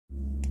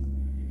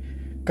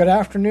Good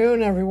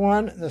afternoon,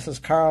 everyone. This is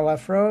Carl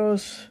F.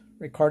 Rose,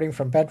 recording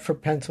from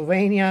Bedford,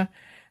 Pennsylvania,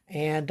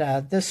 and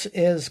this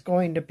is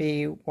going to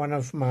be one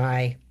of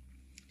my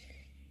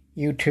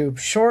YouTube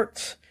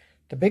shorts.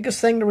 The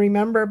biggest thing to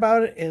remember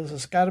about it is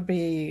it's got to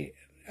be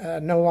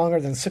no longer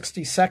than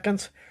 60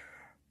 seconds,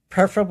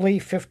 preferably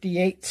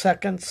 58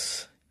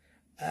 seconds,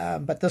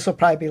 but this will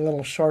probably be a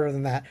little shorter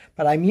than that.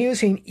 But I'm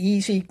using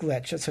Easy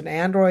Glitch. It's an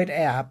Android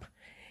app,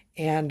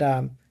 and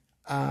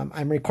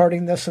I'm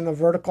recording this in the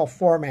vertical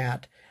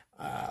format.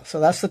 So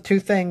that's the two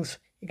things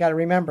you got to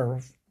remember.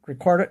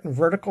 Record it in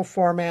vertical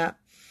format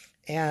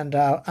and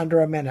under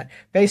a minute.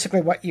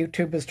 Basically what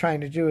YouTube is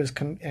trying to do is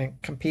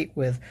compete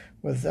with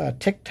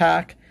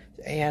TikTok,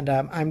 and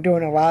I'm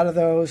doing a lot of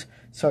those.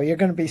 So you're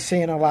going to be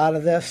seeing a lot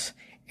of this,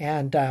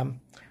 and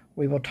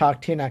we will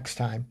talk to you next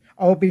time.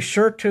 Oh, be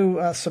sure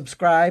to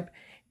subscribe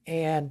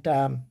and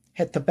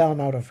hit the bell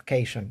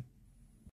notification.